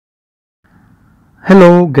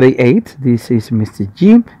Hello grade 8, this is Mr.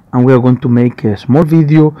 G and we are going to make a small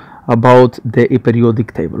video about the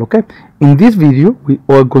periodic table. Okay, in this video we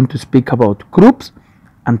are going to speak about groups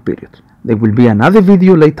and periods. There will be another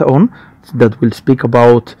video later on that will speak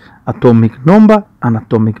about atomic number and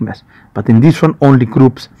atomic mass, but in this one only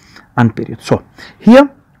groups and periods. So here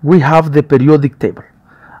we have the periodic table,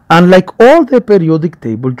 and like all the periodic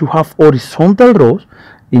table you have horizontal rows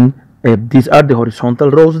in these are the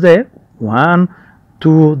horizontal rows there, 1,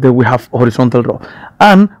 2, then we have horizontal row,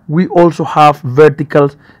 and we also have vertical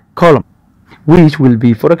column, which will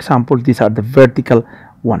be, for example, these are the vertical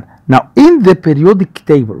one. Now in the periodic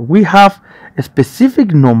table we have a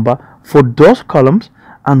specific number for those columns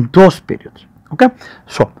and those periods. Okay,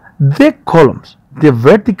 so the columns, the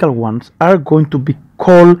vertical ones, are going to be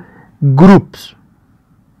called groups.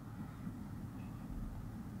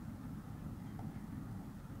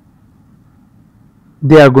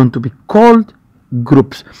 They are going to be called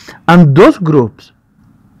groups, and those groups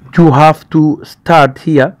you have to start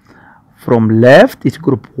here from left. Is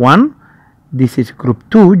group 1, this is group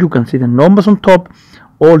 2, you can see the numbers on top.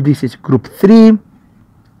 All this is group 3,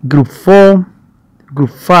 group 4, group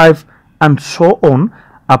 5, and so on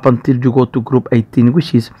up until you go to group 18,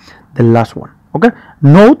 which is the last one. Okay,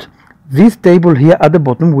 note this table here at the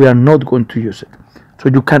bottom, we are not going to use it, so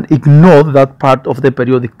you can ignore that part of the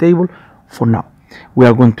periodic table for now. We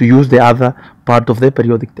are going to use the other part of the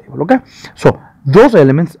periodic table. Okay, so those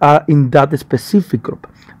elements are in that specific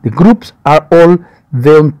group. The groups are all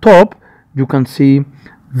there on top. You can see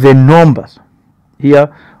the numbers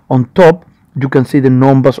here on top. You can see the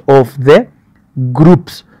numbers of the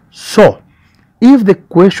groups. So if the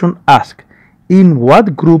question asks in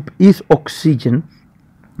what group is oxygen,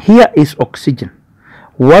 here is oxygen.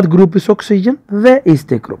 What group is oxygen? There is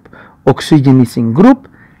the group. Oxygen is in group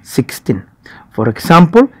 16. For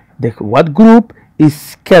example, what group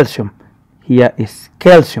is calcium? Here is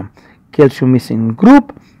calcium. Calcium is in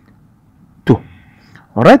group 2.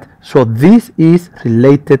 Alright, so this is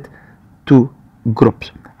related to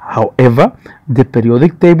groups. However, the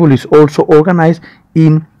periodic table is also organized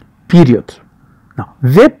in periods. Now,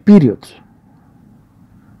 the periods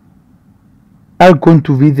are going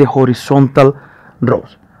to be the horizontal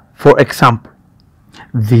rows. For example,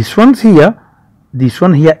 this one here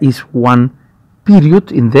is one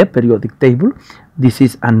period in the periodic table. This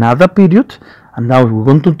is another period, and now we're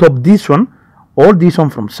going to top this one. All this one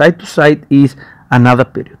from side to side is another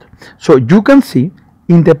period. So you can see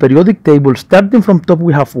in the periodic table, starting from top,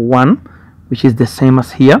 we have 1, which is the same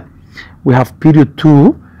as here. We have period 2,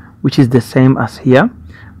 which is the same as here.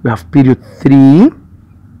 We have period 3,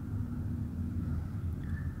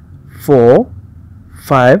 4,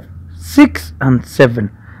 5, 6, and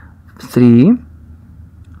 7. 3,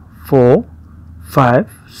 4, 5,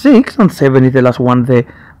 6, and 7 is the last one there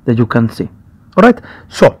that you can see. Alright,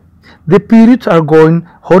 so the periods are going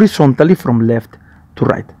horizontally from left to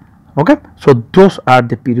right. Okay, so those are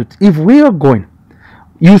the periods. If we are going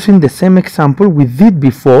using the same example we did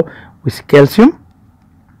before with calcium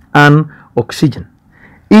and oxygen,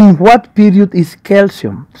 in what period is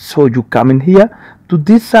calcium? So you come in here to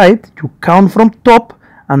this side, you count from top,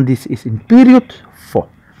 and this is in period 4.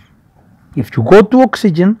 If you go to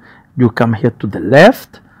oxygen, you come here to the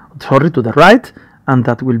left, to the right, and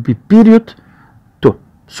that will be period 2.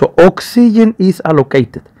 So oxygen is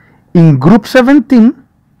allocated in group 17,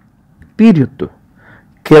 period 2.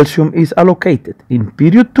 Calcium is allocated in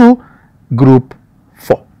period 2, group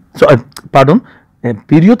 4. So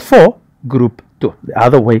period 4, group 2, the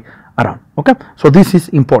other way around. Okay, so this is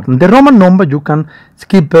important. The Roman number you can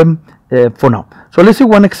skip them for now. So let's see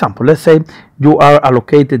one example. Let's say you are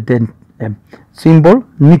allocated then symbol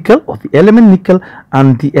nickel, or the element nickel,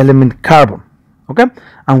 and the element carbon. Okay,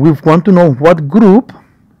 and we want to know what group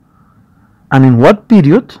and in what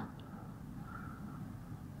period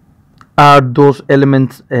are those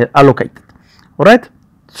elements allocated. All right,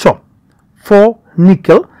 so for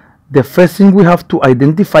nickel, the first thing we have to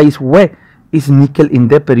identify is where is nickel in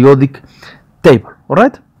the periodic table. All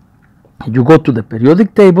right, you go to the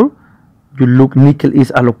periodic table, you look, nickel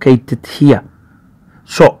is allocated here.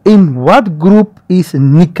 So in what group is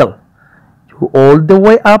nickel? You all the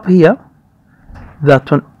way up here, that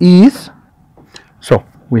one is, so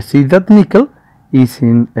we see that nickel is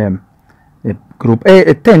in group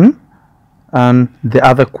 10, and the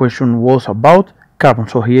other question was about carbon.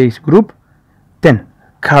 So here is group 10.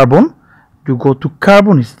 Carbon, you go to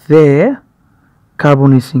carbon, is there.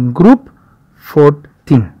 Carbon is in group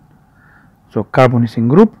 14. So carbon is in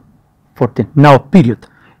group 14. Now period.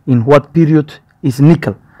 In what period is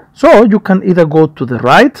nickel? So you can either go to the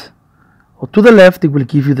right or to the left. It will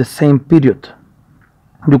give you the same period.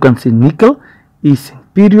 you can see nickel is in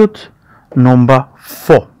period number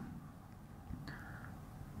 4.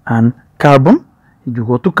 And carbon, if you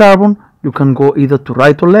go to carbon, you can go either to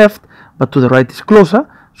right or left, but to the right is closer,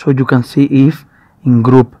 so you can see if in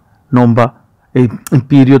group number, in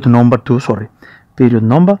period number 2, period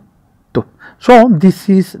number 2. So this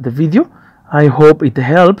is the video. I hope it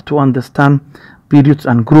helped to understand periods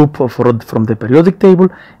and group from the periodic table.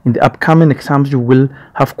 In the upcoming exams, you will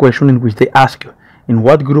have questions in which they ask you in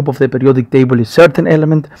what group of the periodic table is certain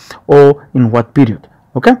element or in what period.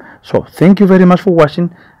 Okay, so thank you very much for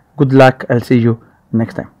watching. Good luck. I'll see you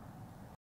next time.